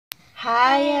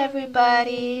Hi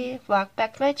everybody, welcome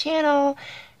back to my channel.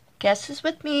 Guess who's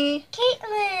with me?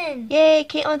 Caitlin! Yay,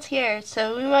 Caitlin's here.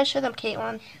 So we want to show them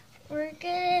Caitlin. We're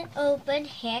gonna open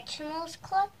Hatchimals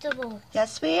CollEGGtibles.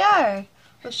 Yes we are.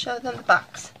 We'll show them the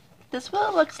box. This is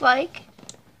what it looks like.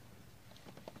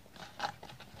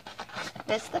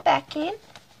 This is the backing.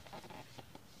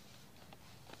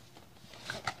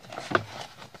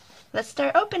 Let's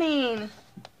start opening.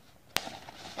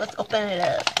 Let's open it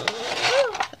up.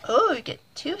 Ooh. Oh, you get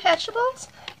 2 Hatchimals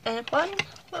and 1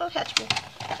 little Hatchimal.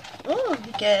 Oh,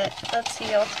 you get, let's see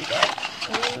what else we get.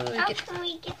 Ooh, How can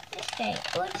we get this guy?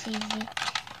 Oh, it's easy.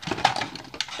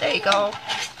 There you go.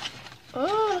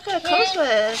 Oh, look what it comes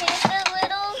with. Here's the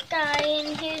little guy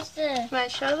and here's the... Can I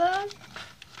show them?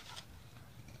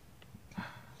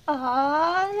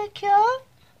 Aww, isn't that cute?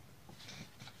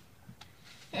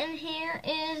 And here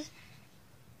is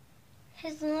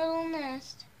his little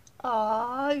nest.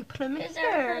 Aww, you put him in Here's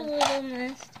our here. little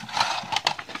nest.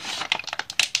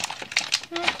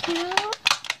 Isn't that cute?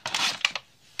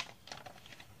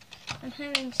 I'm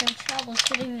having some trouble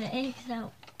getting the eggs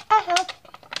out. I help.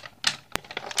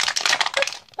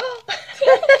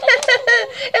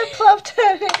 It plopped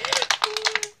on me.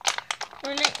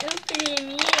 We're not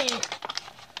opening yet.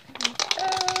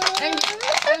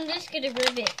 I'm just gonna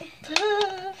rip it.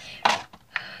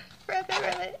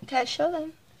 Ribbit. Can I show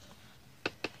them?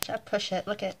 I push it.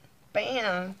 Look at.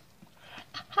 Bam.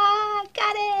 Aha!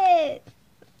 Got it.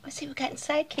 Let's see what we got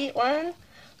inside, Caitlin.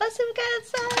 Let's see what we got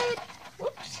inside.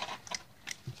 Whoops.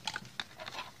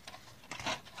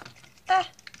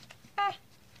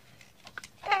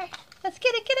 Let's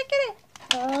get it.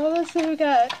 Oh, let's see what we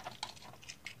got.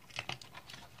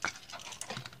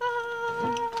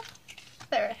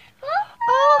 There.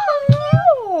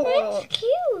 Oh, That's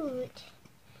cute.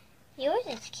 Yours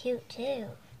is cute too.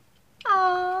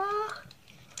 Aww.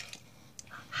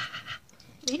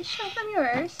 Will you show them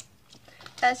yours?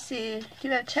 Let's see. Do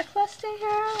you have a checklist in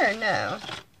here or no?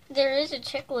 There is a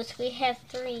checklist. We have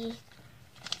 3.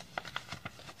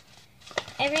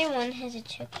 Everyone has a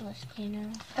checklist, you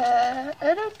know. I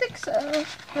don't think so.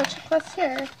 No checklist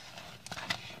here.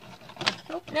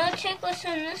 Nope. No checklist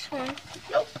on this one.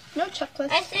 Nope. No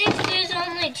checklist. I think there's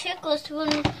only a checklist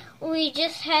when we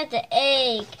just had the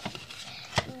egg.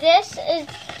 This is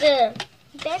the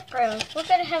background. We're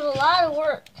going to have a lot of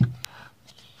work.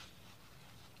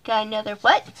 Got another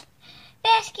what?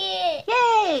 Basket!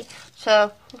 Yay!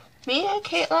 So, me and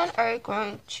Caitlin are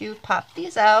going to pop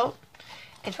these out.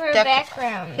 And For a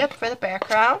background. Yep, for the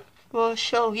background. We'll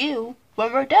show you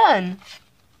when we're done.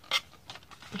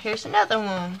 Here's another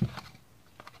one.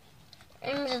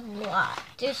 And there's a lot.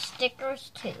 There's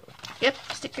stickers too. Yep,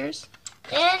 stickers.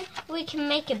 And we can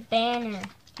make a banner.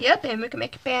 Yep, and we can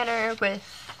make a banner with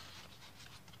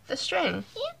the string.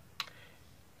 Yep.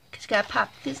 Because you gotta pop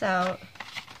these out.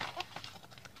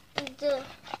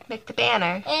 Make the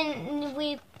banner. And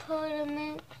we put them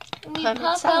in. We Put 'em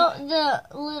pop inside. out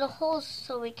the little holes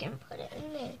so we can put it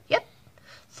in there. Yep.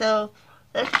 So,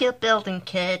 let's get building,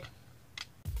 kid.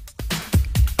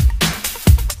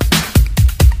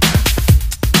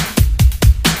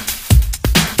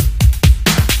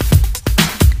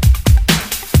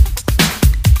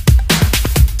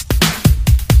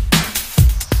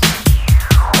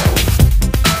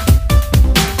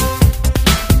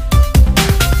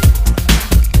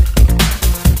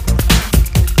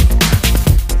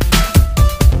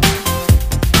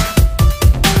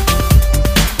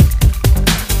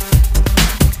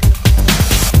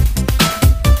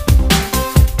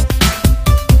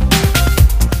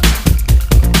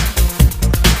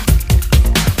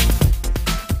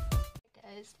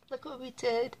 Look what we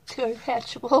did to our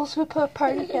Hatchimals. We put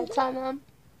party hats on them.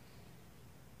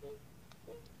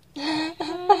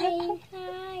 Hi.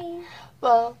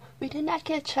 Well, we did not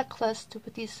get a checklist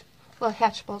with these little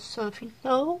Hatchimals, so if you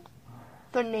know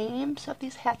the names of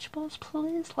these Hatchimals,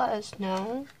 please let us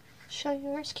know. Show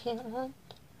yours, Caitlin.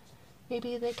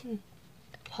 Maybe they can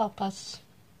help us.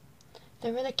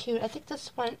 They're really cute. I think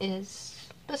this one is...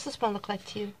 What's this one look like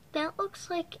to you? That looks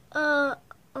like a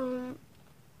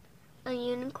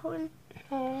unicorn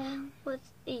with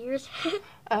ears.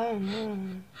 Oh no.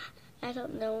 I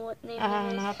don't know what name I it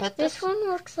don't is. know, but This one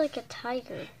looks like a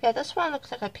tiger. Yeah, this one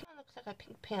looks like a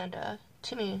pink panda.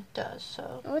 To me, it does.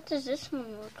 So What does this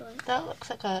one look like? that looks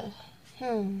like a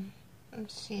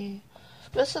Let's see.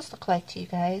 What does this look like to you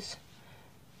guys?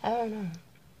 I don't know.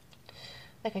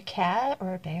 Like a cat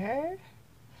or a bear?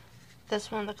 This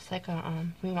one looks like a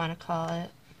we want to call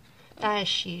it not a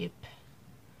sheep.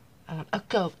 A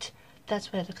goat.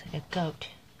 That's what it looks like, a goat.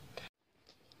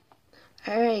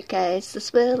 Alright guys, this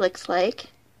is what it looks like.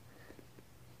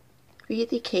 do you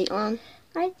think, Caitlin?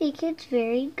 I think it's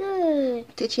very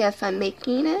good. Did you have fun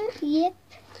making it? Yep.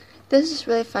 This is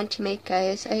really fun to make,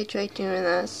 guys. I enjoyed doing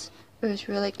this. It was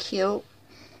really cute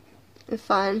and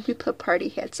fun. We put party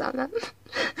hats on them.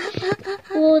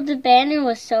 Well, the banner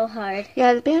was so hard.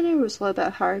 Yeah, the banner was a little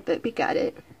bit hard, but we got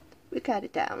it. We got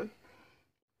it down.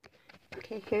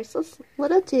 Okay, here's this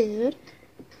little dude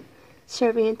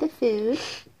serving the food.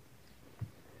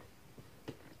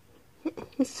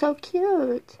 He's so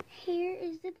cute. Here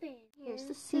is the banner. Here's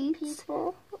the seats.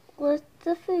 People with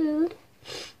the food.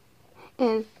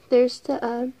 And there's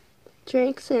the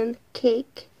drinks and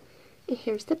cake. And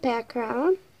here's the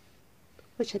background,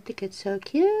 which I think is so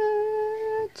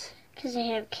cute. Because they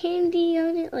have candy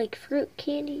on it, like fruit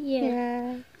candy.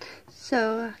 Yeah.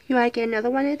 So, you want to get another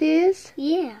one of these?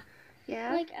 Yeah.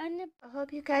 Yeah? Like on the... I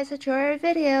hope you guys enjoy our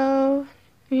video.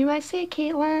 You might say,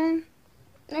 Caitlin.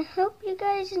 I hope you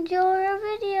guys enjoy our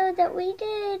video that we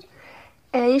did.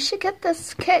 And you should get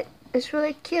this kit. It's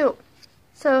really cute.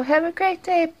 So have a great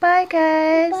day. Bye,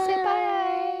 guys. Bye. Say bye.